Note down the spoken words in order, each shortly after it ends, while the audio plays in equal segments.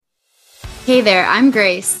Hey there, I'm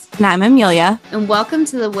Grace. And I'm Amelia. And welcome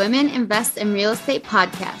to the Women Invest in Real Estate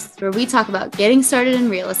podcast, where we talk about getting started in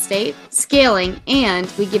real estate, scaling,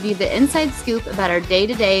 and we give you the inside scoop about our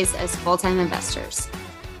day-to-days as full-time investors.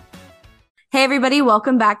 Hey, everybody.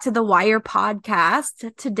 Welcome back to the WIIRE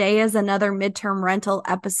podcast. Today is another midterm rental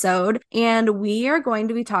episode, and we are going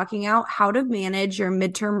to be talking about how to manage your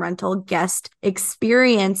midterm rental guest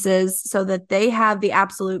experiences so that they have the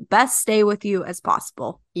absolute best stay with you as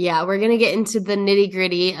possible. Yeah, we're going to get into the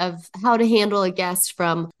nitty-gritty of how to handle a guest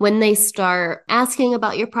from when they start asking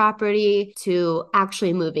about your property to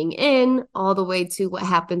actually moving in, all the way to what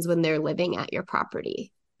happens when they're living at your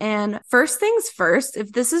property. And first things first,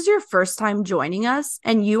 if this is your first time joining us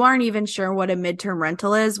and you aren't even sure what a midterm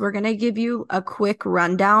rental is, we're going to give you a quick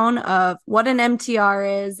rundown of what an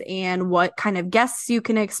MTR is and what kind of guests you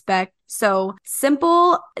can expect. So,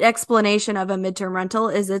 simple explanation of a midterm rental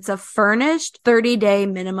is it's a furnished 30-day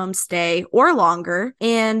minimum stay or longer.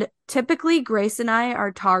 And typically, Grace and I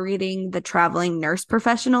are targeting the traveling nurse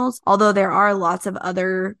professionals. Although there are lots of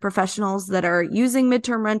other professionals that are using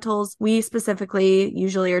midterm rentals, we specifically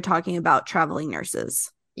usually are talking about traveling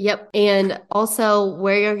nurses. Yep. And also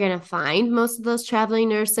where you're going to find most of those traveling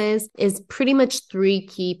nurses is pretty much three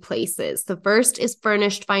key places. The first is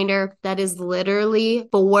Furnished Finder. That is literally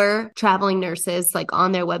for traveling nurses. Like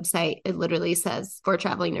on their website, it literally says for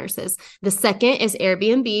traveling nurses. The second is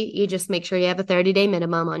Airbnb. You just make sure you have a 30-day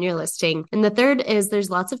minimum on your listing. And the third is there's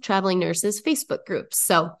lots of traveling nurses Facebook groups.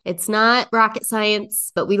 So it's not rocket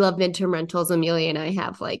science, but we love midterm rentals. Amelia and I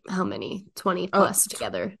have like how many? 20 plus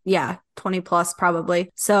together. Yeah. 20 plus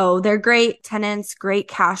probably. So they're great tenants, great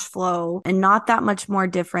cash flow, and not that much more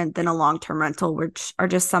different than a long-term rental, which are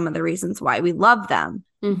just some of the reasons why we love them.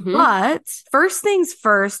 Mm-hmm. But first things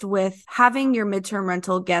first, with having your midterm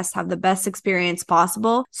rental guests have the best experience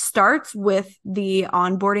possible, starts with the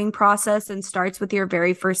onboarding process and starts with your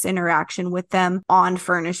very first interaction with them on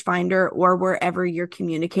Furnished Finder or wherever you're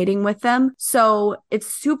communicating with them. So it's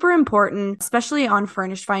super important, especially on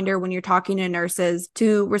Furnished Finder when you're talking to nurses,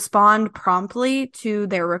 to respond promptly to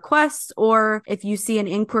their requests, or if you see an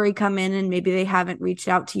inquiry come in and maybe they haven't reached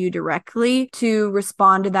out to you directly, to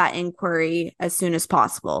respond to that inquiry as soon as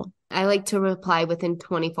possible. I like to reply within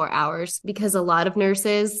 24 hours because a lot of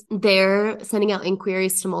nurses, they're sending out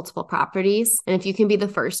inquiries to multiple properties. And if you can be the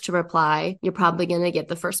first to reply, you're probably going to get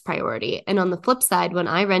the first priority. And on the flip side, when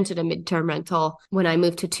I rented a midterm rental, when I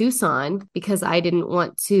moved to Tucson, because I didn't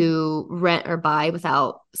want to rent or buy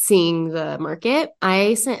without seeing the market,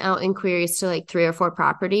 I sent out inquiries to like 3 or 4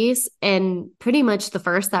 properties. And pretty much the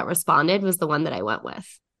first that responded was the one that I went with.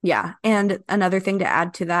 Yeah. And another thing to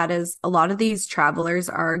add to that is a lot of these travelers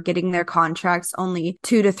are getting their contracts only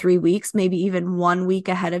 2 to 3 weeks, maybe even 1 week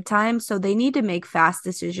ahead of time. So they need to make fast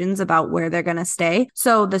decisions about where they're going to stay.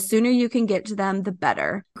 So the sooner you can get to them, the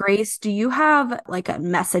better. Grace, do you have like a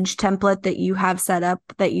message template that you have set up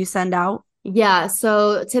that you send out? Yeah.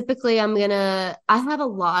 So typically I have a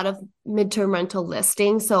lot of midterm rental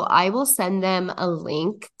listings. So I will send them a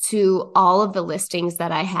link to all of the listings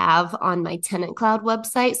that I have on my Tenant Cloud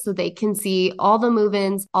website so they can see all the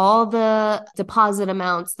move-ins, all the deposit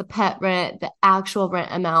amounts, the pet rent, the actual rent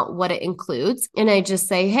amount, what it includes. And I just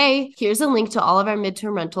say, hey, here's a link to all of our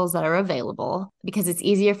midterm rentals that are available, because it's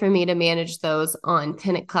easier for me to manage those on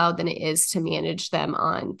Tenant Cloud than it is to manage them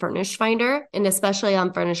on Furnished Finder. And especially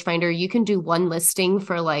on Furnished Finder, you can do one listing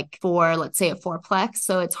for let's say a 4-plex.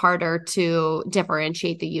 So it's harder to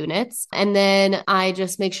differentiate the units. And then I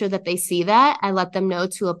just make sure that they see that. I let them know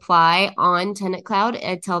to apply on Tenant Cloud.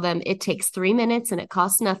 I tell them it takes 3 minutes and it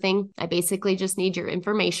costs nothing. I basically just need your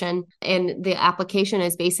information. And the application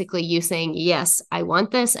is basically you saying, yes, I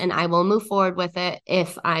want this and I will move forward with it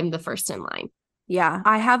if I'm the first in line. Yeah,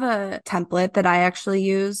 I have a template that I actually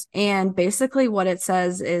use. And basically what it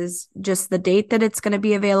says is just the date that it's going to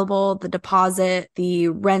be available, the deposit, the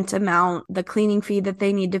rent amount, the cleaning fee that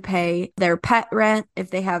they need to pay, their pet rent if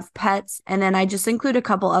they have pets. And then I just include a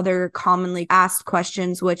couple other commonly asked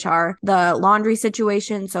questions, which are the laundry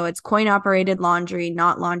situation. So it's coin operated laundry,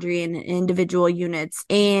 not laundry in individual units,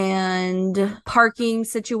 and parking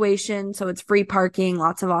situation. So it's free parking,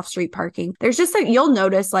 lots of off-street parking. There's just you'll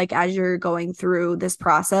notice as you're going through this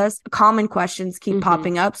process, common questions keep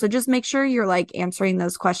popping up. So just make sure you're answering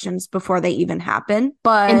those questions before they even happen.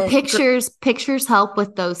 And pictures help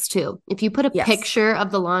with those too. If you put a picture of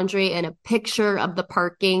the laundry and a picture of the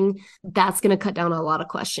parking, that's going to cut down a lot of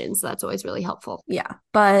questions. That's always really helpful. Yeah.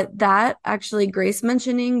 But that actually, Grace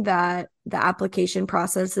mentioning that The application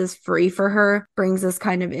process is free for her, brings us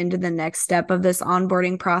kind of into the next step of this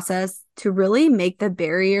onboarding process to really make the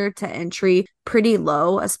barrier to entry pretty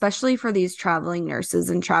low, especially for these traveling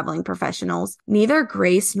nurses and traveling professionals. Neither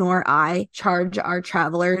Grace nor I charge our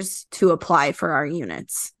travelers to apply for our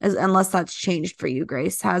units, unless that's changed for you,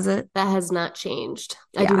 Grace. Has it? That has not changed.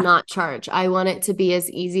 I do Yeah. not charge. I want it to be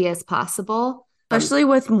as easy as possible. Especially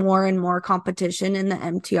with more and more competition in the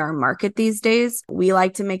MTR market these days, we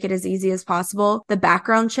like to make it as easy as possible. The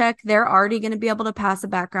background check, they're already going to be able to pass a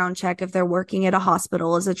background check if they're working at a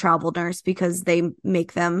hospital as a travel nurse because they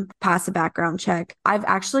make them pass a background check. I've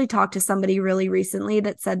actually talked to somebody really recently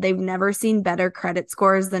that said they've never seen better credit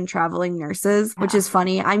scores than traveling nurses, which is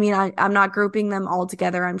funny. I mean, I'm not grouping them all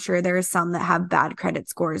together. I'm sure there are some that have bad credit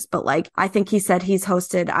scores, but like, I think he said he's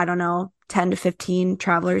hosted, I don't know, 10 to 15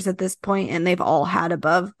 travelers at this point, and they've all had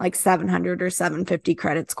above like 700 or 750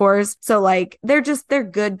 credit scores. So like they're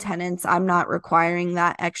good tenants. I'm not requiring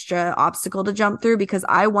that extra obstacle to jump through because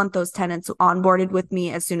I want those tenants onboarded with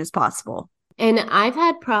me as soon as possible. And I've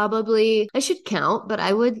had probably, I should count, but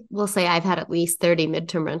will say I've had at least 30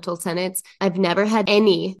 midterm rental tenants. I've never had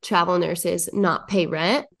any travel nurses not pay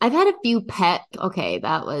rent. I've had a few okay,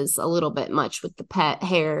 that was a little bit much with the pet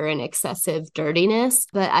hair and excessive dirtiness,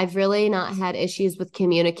 but I've really not had issues with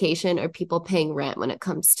communication or people paying rent when it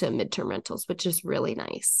comes to midterm rentals, which is really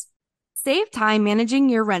nice. Save time managing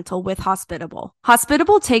your rental with Hospitable.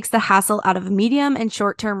 Hospitable takes the hassle out of medium and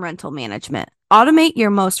short-term rental management. Automate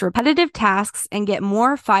your most repetitive tasks and get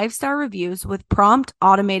more 5-star reviews with prompt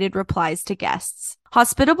automated replies to guests.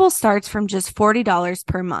 Hospitable starts from just $40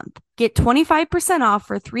 per month. Get 25% off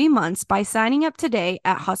for 3 months by signing up today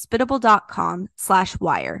at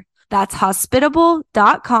hospitable.com/WIIRE. That's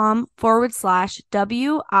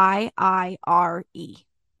hospitable.com/WIIRE.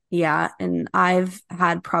 Yeah, and I've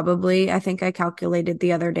had probably, I think I calculated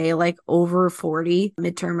the other day, like over 40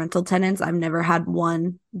 midterm rental tenants. I've never had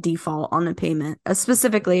one default on a payment,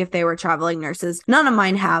 specifically if they were traveling nurses. None of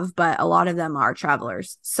mine have, but a lot of them are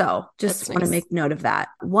travelers. So just want to make note of that.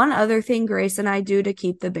 One other thing Grace and I do to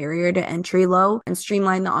keep the barrier to entry low and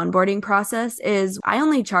streamline the onboarding process is I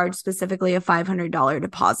only charge specifically a $500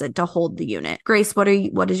 deposit to hold the unit. Grace, what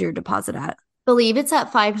is your deposit at? Believe it's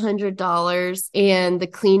at $500 and the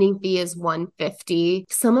cleaning fee is $150.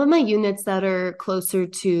 Some of my units that are closer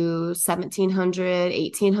to $1,700,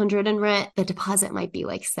 $1,800 in rent, the deposit might be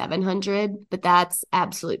like $700, but that's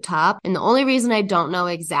absolute top. And the only reason I don't know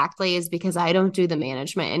exactly is because I don't do the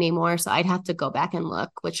management anymore. So I'd have to go back and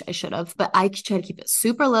look, which I should have, but I try to keep it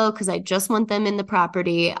super low because I just want them in the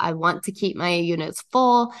property. I want to keep my units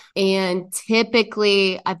full. And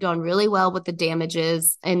typically I've done really well with the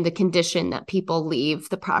damages and the condition that people leave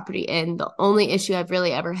the property in. The only issue I've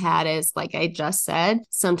really ever had is, like I just said,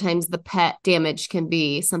 sometimes the pet damage can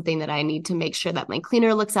be something that I need to make sure that my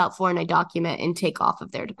cleaner looks out for and I document and take off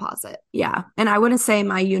of their deposit. Yeah. And I wouldn't say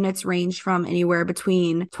my units range from anywhere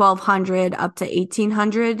between $1,200 up to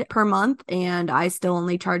 $1,800 per month. And I still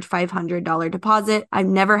only charge $500 deposit. I've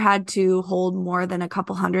never had to hold more than a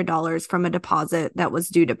couple $100 from a deposit that was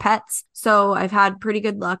due to pets. So I've had pretty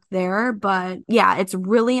good luck there. But yeah, it's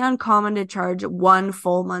really uncommon to charge one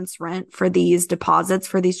full month's rent for these deposits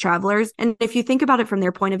for these travelers. And if you think about it from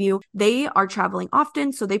their point of view, they are traveling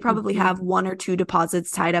often. So they probably have 1 or 2 deposits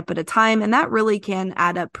tied up at a time. And that really can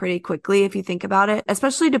add up pretty quickly if you think about it,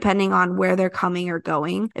 especially depending on where they're coming or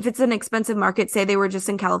going. If it's an expensive market, say they were just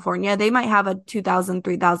in California, they might have a $2,000,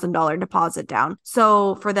 $3,000 deposit down.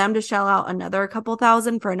 So for them to shell out another couple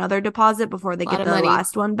thousand for another deposit before they get the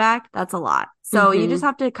last one back, that's a lot. So you just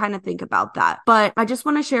have to kind of think about that. But I just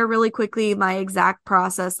want to share really quickly my exact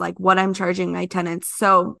process, like what I'm charging my tenants.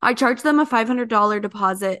 So I charge them a $500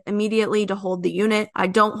 deposit immediately to hold the unit. I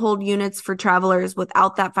don't hold units for travelers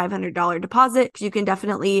without that $500 deposit because you can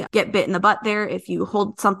definitely get bit in the butt there if you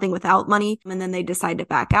hold something without money and then they decide to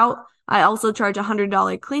back out. I also charge a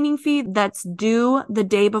 $100 cleaning fee that's due the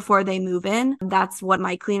day before they move in. That's what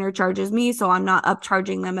my cleaner charges me, so I'm not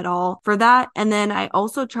upcharging them at all for that. And then I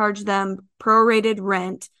also charge them prorated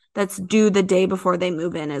rent that's due the day before they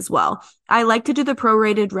move in as well. I like to do the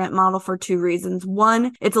prorated rent model for 2 reasons.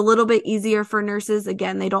 One, it's a little bit easier for nurses.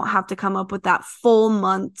 Again, they don't have to come up with that full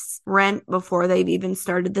month's rent before they've even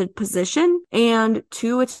started the position. And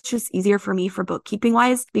 2, it's just easier for me for bookkeeping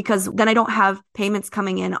wise, because then I don't have payments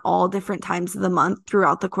coming in all different times of the month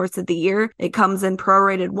throughout the course of the year. It comes in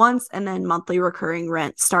prorated once, and then monthly recurring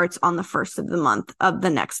rent starts on the first of the month of the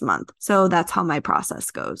next month. So that's how my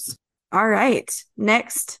process goes. All right.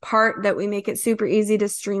 Next part that we make it super easy to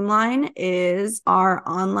streamline is our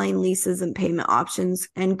online leases and payment options.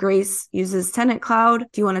 And Grace uses Tenant Cloud.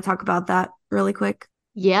 Do you want to talk about that really quick?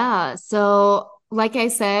 Yeah. So, like I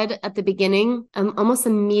said at the beginning, I'm almost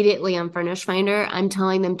immediately on Furnish Finder. I'm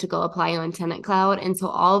telling them to go apply on Tenant Cloud. And so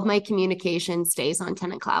all of my communication stays on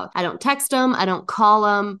Tenant Cloud. I don't text them, I don't call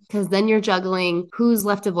them, because then you're juggling who's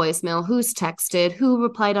left a voicemail, who's texted, who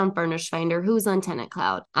replied on Furnish Finder, who's on Tenant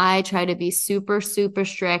Cloud. I try to be super, super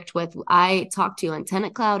strict with I talk to you on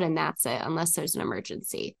Tenant Cloud and that's it, unless there's an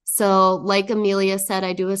emergency. So, like Amelia said,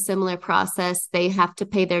 I do a similar process. They have to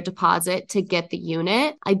pay their deposit to get the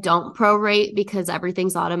unit. I don't prorate because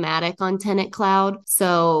everything's automatic on Tenant Cloud.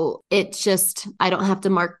 So it's just, I don't have to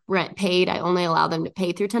mark rent paid. I only allow them to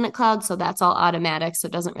pay through Tenant Cloud. So that's all automatic. So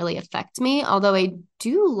it doesn't really affect me. Although I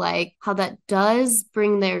do like how that does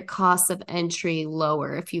bring their cost of entry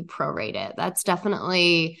lower if you prorate it. That's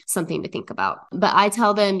definitely something to think about. But I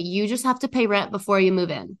tell them you just have to pay rent before you move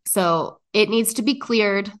in. So it needs to be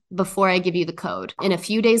cleared before I give you the code. And a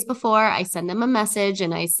few days before, I send them a message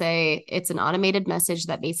and I say, it's an automated message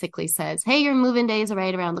that basically says, hey, your move-in day is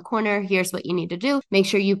right around the corner. Here's what you need to do. Make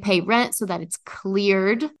sure you pay rent so that it's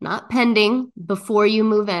cleared, not pending, before you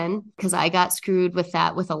move in. Because I got screwed with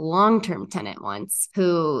that with a long-term tenant once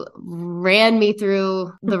who ran me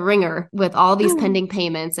through the ringer with all these pending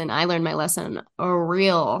payments. And I learned my lesson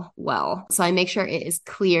real well. So I make sure it is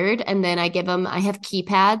cleared. And then I give them, I have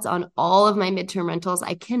keypads on all of my midterm rentals.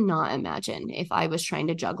 I cannot imagine if I was trying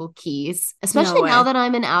to juggle keys, No especially now way. that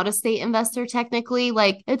I'm an out of state investor, technically.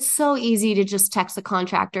 Like, it's so easy to just text a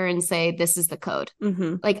contractor and say, this is the code.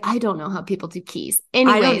 Mm-hmm. Like, I don't know how people do keys. I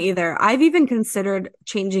don't Anyways, either. I've even considered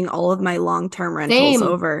changing all of my long-term rentals same.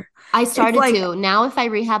 over. I It's started like, to. Now, if I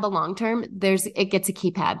rehab a long term, it gets a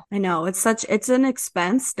keypad. I know it's an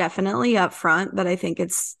expense definitely up front, but I think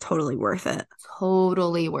it's totally worth it.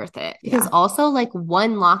 Totally worth it. Because Yeah. also, like,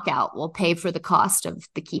 one lockout will pay for the cost of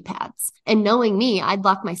the keypads. And knowing me, I'd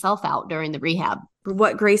lock myself out during the rehab.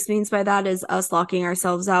 What Grace means by that is us locking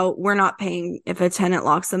ourselves out. We're not paying if a tenant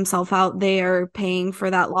locks themselves out. They are paying for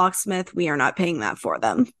that locksmith. We are not paying that for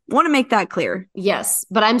them. Want to make that clear. Yes,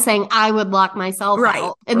 but I'm saying I would lock myself Right,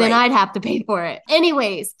 out and then right. I'd have to pay for it.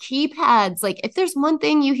 Anyways, keypads. Like, if there's one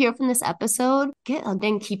thing you hear from this episode, get a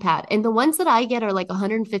dang keypad. And the ones that I get are like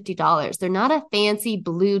 $150. They're not a fancy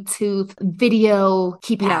Bluetooth video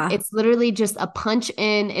keypad. Yeah. It's literally just a punch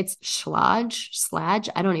in. It's sludge.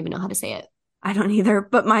 I don't even know how to say it. I don't either,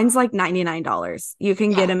 but mine's like $99. You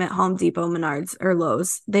can get Yeah. them at Home Depot, Menards, or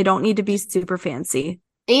Lowe's. They don't need to be super fancy.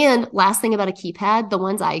 And last thing about a keypad, the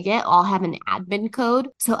ones I get all have an admin code.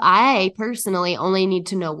 So I personally only need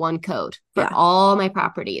to know one code for Yeah. all my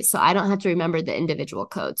properties. So I don't have to remember the individual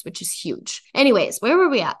codes, which is huge. Anyways, where were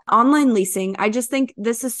we at? Online leasing, I just think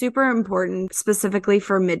this is super important specifically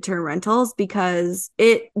for midterm rentals because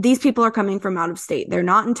these people are coming from out of state. They're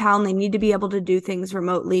not in town. They need to be able to do things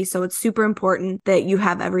remotely. So it's super important that you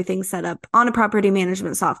have everything set up on a property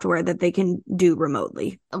management software that they can do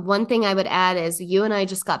remotely. One thing I would add is you and I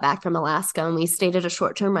just got back from Alaska and we stayed at a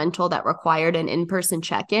short-term rental that required an in-person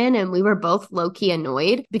check-in. And we were both low-key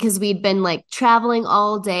annoyed because we'd been like traveling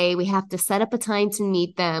all day. We have to set up a time to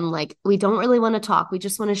meet them. Like, we don't really want to talk. We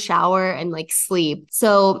just want to shower and like sleep.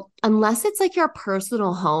 So unless it's like your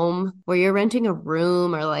personal home where you're renting a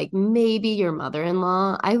room or like maybe your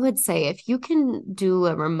mother-in-law, I would say if you can do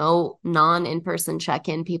a remote non-in-person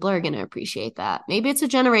check-in, people are going to appreciate that. Maybe it's a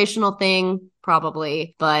generational thing,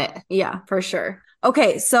 probably, but Yeah, for sure.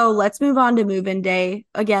 Okay, so let's move on to move-in day.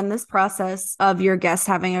 Again, this process of your guests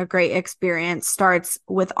having a great experience starts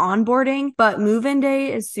with onboarding, but move-in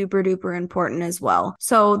day is super duper important as well.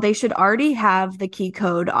 So they should already have the key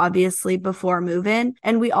code, obviously, before move-in.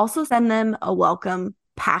 And we also send them a welcome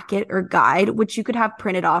packet or guide, which you could have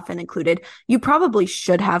printed off and included. You probably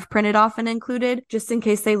should have printed off and included just in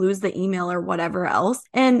case they lose the email or whatever else.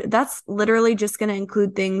 And that's literally just going to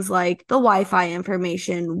include things like the Wi-Fi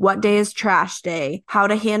information, what day is trash day, how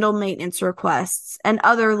to handle maintenance requests, and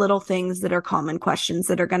other little things that are common questions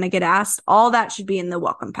that are going to get asked. All that should be in the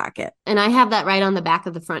welcome packet. and I have that right on the back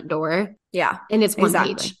of the front door. Yeah, And it's one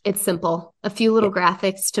exactly. page. It's simple. A few little Yeah.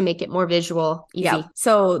 graphics to make it more visual, Yeah. easy.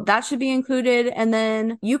 So that should be included. And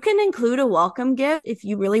then you can include a welcome gift if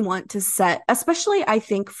you really want to set, especially I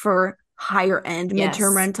think for higher end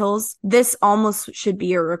midterm Yes. rentals. This almost should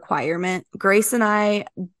be a requirement. Grace and I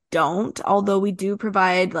don't, although we do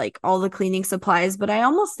provide like all the cleaning supplies, but I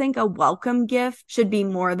almost think a welcome gift should be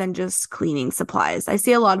more than just cleaning supplies. I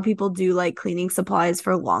see a lot of people do like cleaning supplies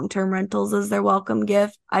for long-term rentals as their welcome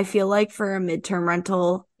gift. I feel like for a midterm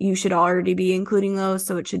rental, you should already be including those.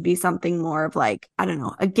 So it should be something more of like, I don't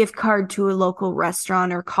know, a gift card to a local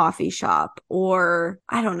restaurant or coffee shop, or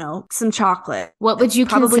I don't know, some chocolate. What would you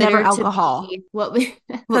Probably never consider alcohol what would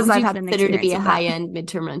what because would I've you had an consider to be experience a with that. high-end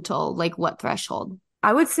midterm rental? Like what threshold?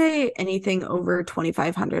 I would say anything over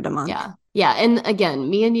 2,500 a month. Yeah. Yeah. And again,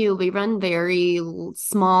 me and you, we run very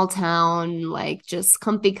small town, like just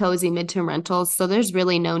comfy, cozy midterm rentals. So there's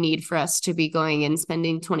really no need for us to be going and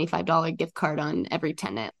spending $25 gift card on every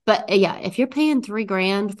tenant. But yeah, if you're paying 3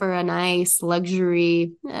 grand for a nice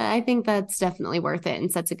luxury, I think that's definitely worth it and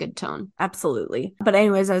sets a good tone. Absolutely. But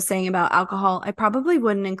anyways, I was saying about alcohol, I probably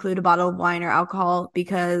wouldn't include a bottle of wine or alcohol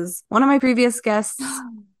because one of my previous guests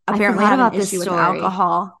I apparently forgot had an about this issue with story.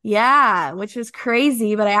 alcohol. Yeah, which was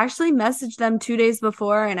crazy. But I actually messaged them 2 days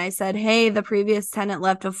before and I said, hey, the previous tenant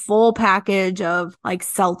left a full package of like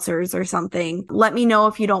seltzers or something. Let me know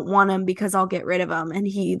if you don't want them because I'll get rid of them. And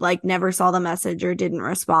he like never saw the message or didn't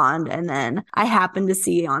respond. And then I happened to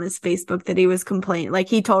see on his Facebook that he was complaining. Like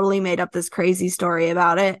he totally made up this crazy story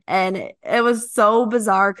about it. And it was so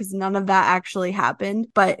bizarre because none of that actually happened.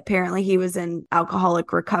 But apparently he was in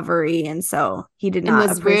alcoholic recovery. And so he did And not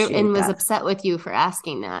and appreciate was that. upset with you for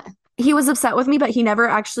asking that. He was upset with me, but he never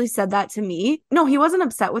actually said that to me. No, he wasn't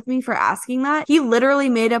upset with me for asking that. He literally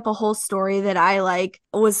made up a whole story that I like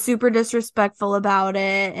was super disrespectful about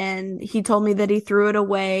it. And he told me that he threw it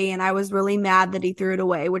away. And I was really mad that he threw it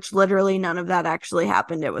away, which literally none of that actually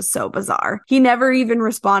happened. It was so bizarre. He never even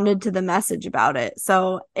responded to the message about it.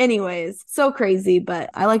 So, anyways, so crazy. But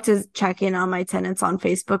I like to check in on my tenants on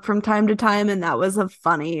Facebook from time to time. And that was a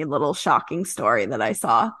funny little shocking story that I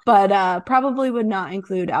saw. But probably would not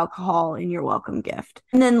include alcohol in your welcome gift.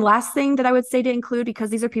 And then last thing that I would say to include, because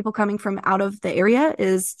these are people coming from out of the area,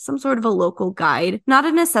 is some sort of a local guide. Not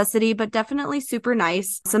a necessity, but definitely super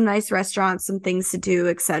nice. Some nice restaurants, some things to do,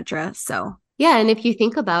 etc. So Yeah, and if you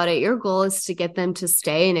think about it, your goal is to get them to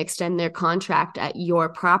stay and extend their contract at your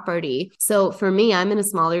property. So for me, I'm in a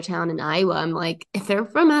smaller town in Iowa. I'm like, if they're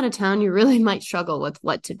from out of town, you really might struggle with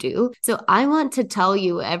what to do. So I want to tell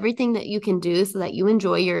you everything that you can do so that you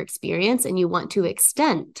enjoy your experience and you want to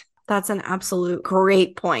extend. that's an absolute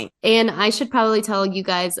great point. And I should probably tell you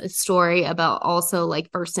guys a story about also like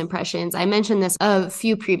first impressions. I mentioned this a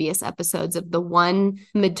few previous episodes of the one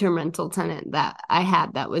midterm rental tenant that I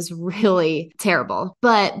had that was really terrible.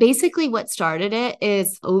 But basically, what started it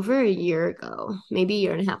is over a year ago, maybe a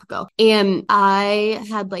year and a half ago. And I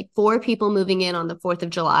had like 4 people moving in on the 4th of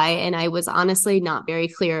July. And I was honestly not very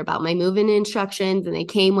clear about my move in instructions. And they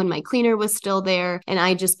came when my cleaner was still there. And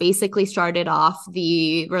I just basically started off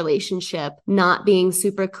the relationship not being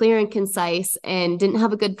super clear and concise and didn't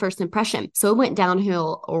have a good first impression. So it went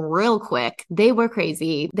downhill real quick. They were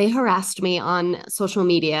crazy. They harassed me on social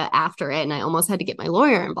media after it, and I almost had to get my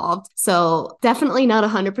lawyer involved. So definitely not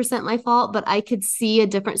 100% my fault, but I could see a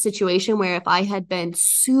different situation where if I had been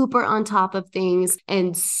super on top of things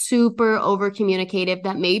and super over communicative,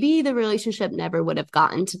 that maybe the relationship never would have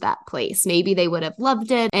gotten to that place. Maybe they would have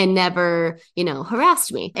loved it and never,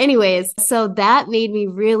 harassed me. Anyways, so that made me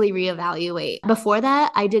really reevaluate. Before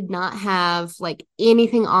that, I did not have like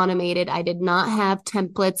anything automated. I did not have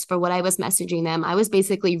templates for what I was messaging them. I was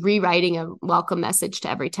basically rewriting a welcome message to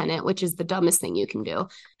every tenant, which is the dumbest thing you can do.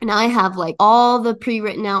 And now I have like all the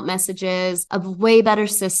pre-written out messages, a way better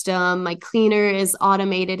system. My cleaner is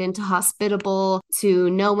automated into hospitable to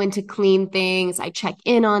know when to clean things. I check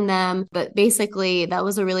in on them. But basically, that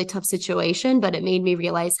was a really tough situation, but it made me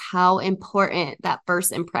realize how important that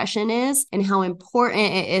first impression is and how important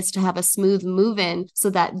it is to have a smooth move in so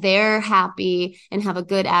that they're happy and have a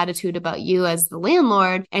good attitude about you as the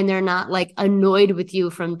landlord. And they're not like annoyed with you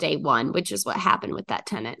from day one, which is what happened with that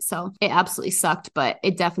tenant. So it absolutely sucked, but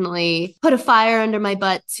it definitely put a fire under my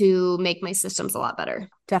butt to make my systems a lot better.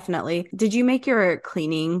 Definitely. Did you make your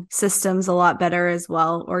cleaning systems a lot better as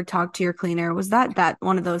well or talk to your cleaner? Was that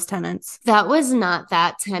one of those tenants? That was not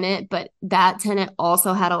that tenant, but that tenant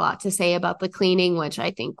also had a lot to say about the cleaning, which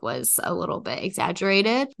I think was a little bit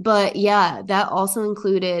exaggerated. But yeah, that also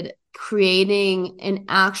included creating an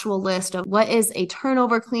actual list of what is a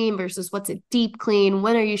turnover clean versus what's a deep clean.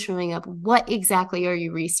 When are you showing up? What exactly are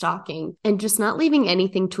you restocking? And just not leaving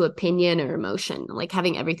anything to opinion or emotion, like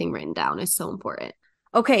having everything written down is so important.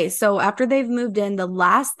 Okay, so after they've moved in, the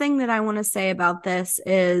last thing that I want to say about this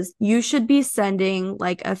is you should be sending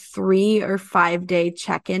like a 3 or 5 day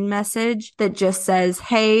check-in message that just says,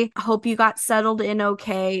 hey, hope you got settled in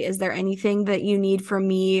okay. Is there anything that you need from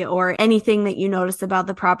me or anything that you notice about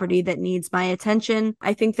the property that needs my attention?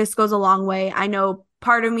 I think this goes a long way. I know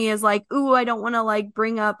part of me is like, ooh, I don't want to like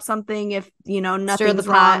bring up something if, Stir the nothing's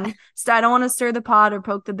pot. wrong. So I don't want to stir the pot or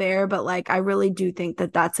poke the bear, but like, I really do think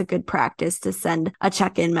that that's a good practice to send a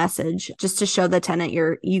check-in message just to show the tenant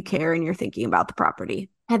you care and you're thinking about the property.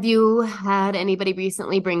 Have you had anybody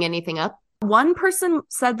recently bring anything up? One person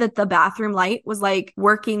said that the bathroom light was like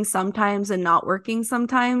working sometimes and not working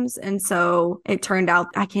sometimes. And so it turned out,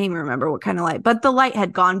 I can't even remember what kind of light, but the light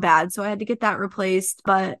had gone bad. So I had to get that replaced,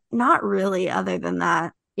 but not really other than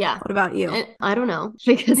that. Yeah. What about you? And I don't know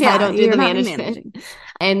because I don't do the management. managing.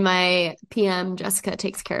 And my PM, Jessica,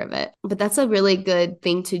 takes care of it. But that's a really good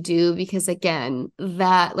thing to do because, again,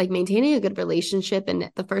 that like maintaining a good relationship and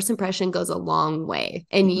the first impression goes a long way.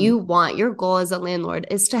 And you want, your goal as a landlord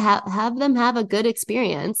is to have them have a good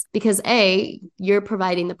experience because A, you're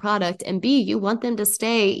providing the product, and B, you want them to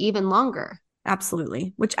stay even longer.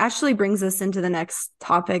 Absolutely. Which actually brings us into the next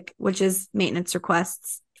topic, which is maintenance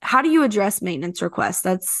requests. How do you address maintenance requests?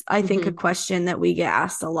 That's, I think, a question that we get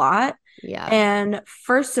asked a lot. Yeah. And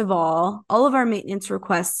first of all of our maintenance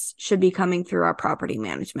requests should be coming through our property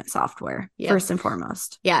management software, first and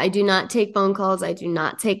foremost. Yeah, I do not take phone calls. I do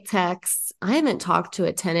not take texts. I haven't talked to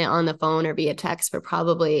a tenant on the phone or via text for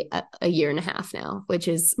probably a year and a half now, which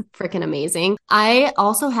is freaking amazing. I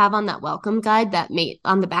also have on that welcome guide that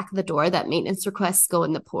on the back of the door that maintenance requests go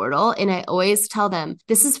in the portal. And I always tell them,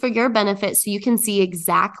 this is for your benefit so you can see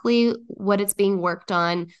exactly what it's being worked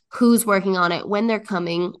on, who's working on it, when they're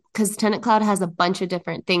coming. Because Tenant Cloud has a bunch of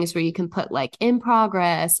different things where you can put like in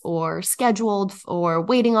progress or scheduled or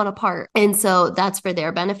waiting on a part. And so that's for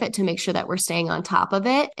their benefit to make sure that we're staying on top of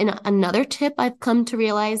it. And another tip I've come to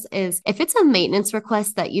realize is if it's a maintenance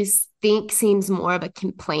request that you think seems more of a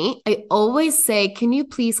complaint, I always say, can you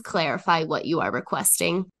please clarify what you are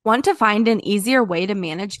requesting? Want to find an easier way to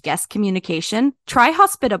manage guest communication? Try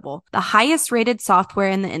Hospitable, the highest rated software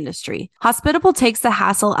in the industry. Hospitable takes the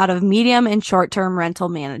hassle out of medium and short-term rental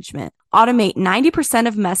management. Automate 90%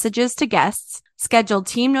 of messages to guests, schedule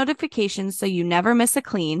team notifications so you never miss a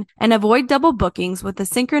clean, and avoid double bookings with a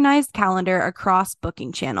synchronized calendar across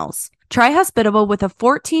booking channels. Try Hospitable with a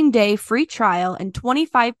 14-day free trial and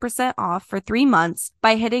 25% off for 3 months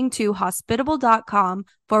by heading to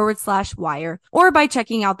hospitable.com/WIIRE or by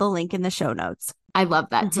checking out the link in the show notes. I love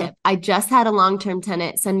that tip. I just had a long-term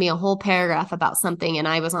tenant send me a whole paragraph about something, and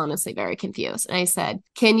I was honestly very confused. And I said,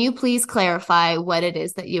 can you please clarify what it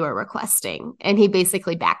is that you are requesting? And he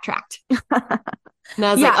basically backtracked. And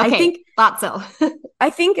I was like, okay, thought so. I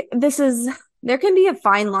think there can be a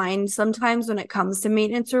fine line sometimes when it comes to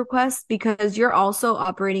maintenance requests because you're also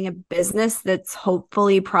operating a business that's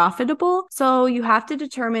hopefully profitable. So you have to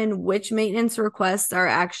determine which maintenance requests are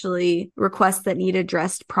actually requests that need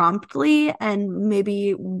addressed promptly and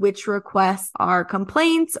maybe which requests are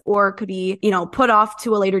complaints or could be, put off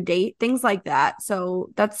to a later date, things like that.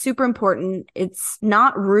 So that's super important. It's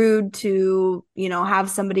not rude to, have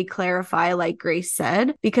somebody clarify like Grace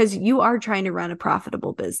said, because you are trying to run a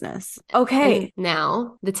profitable business. Okay. And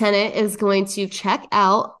now the tenant is going to check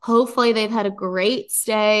out. Hopefully they've had a great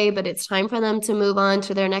stay, but it's time for them to move on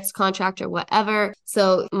to their next contract or whatever.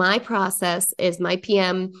 So my process is my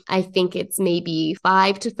PM, I think it's maybe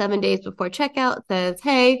 5 to 7 days before checkout, says,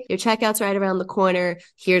 hey, your checkout's right around the corner.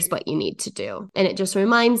 Here's what you need to do. And it just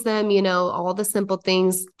reminds them, all the simple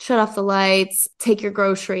things, shut off the lights, take your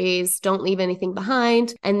groceries, don't leave anything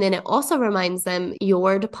behind. And then it also reminds them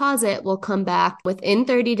your deposit will come back within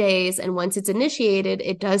 30 days. And once it's initiated,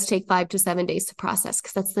 it does take 5 to 7 days to process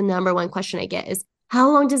because that's the number one question I get is, how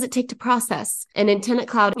long does it take to process? And in Tenant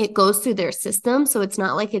Cloud, it goes through their system. So it's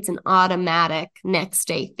not like it's an automatic next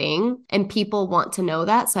day thing. And people want to know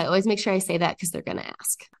that. So I always make sure I say that because they're going to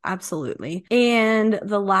ask. Absolutely. And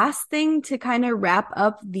the last thing to kind of wrap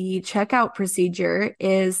up the checkout procedure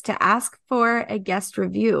is to ask for a guest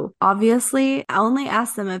review. Obviously, I only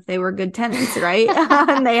ask them if they were good tenants, right?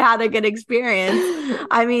 And they had a good experience.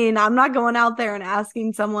 I mean, I'm not going out there and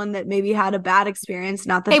asking someone that maybe had a bad experience.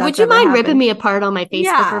 Not that hey, would you mind ripping me apart on my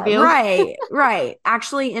Facebook review? Right.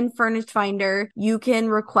 Actually, in Furnished Finder, you can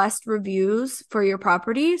request reviews for your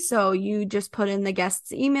property. So you just put in the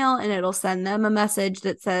guest's email and it'll send them a message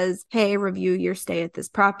that says, hey, review your stay at this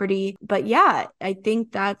property. But yeah, I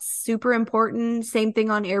think that's super important. Same thing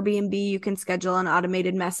on Airbnb. You can schedule an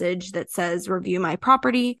automated message that says, review my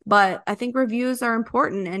property. But I think reviews are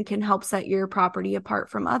important and can help set your property apart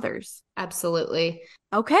from others. Absolutely.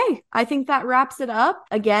 Okay, I think that wraps it up.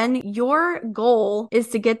 Again, your goal is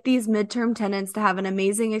to get these midterm tenants to have an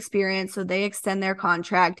amazing experience so they extend their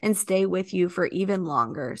contract and stay with you for even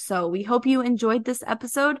longer. So we hope you enjoyed this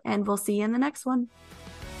episode and we'll see you in the next one.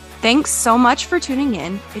 Thanks so much for tuning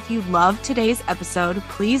in. If you loved today's episode,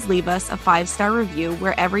 please leave us a 5-star review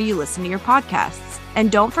wherever you listen to your podcasts.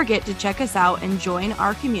 And don't forget to check us out and join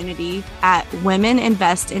our community at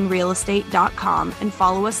womeninvestinrealestate.com and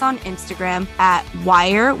follow us on Instagram at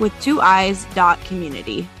WIIRE with 2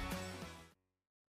 eyes.community.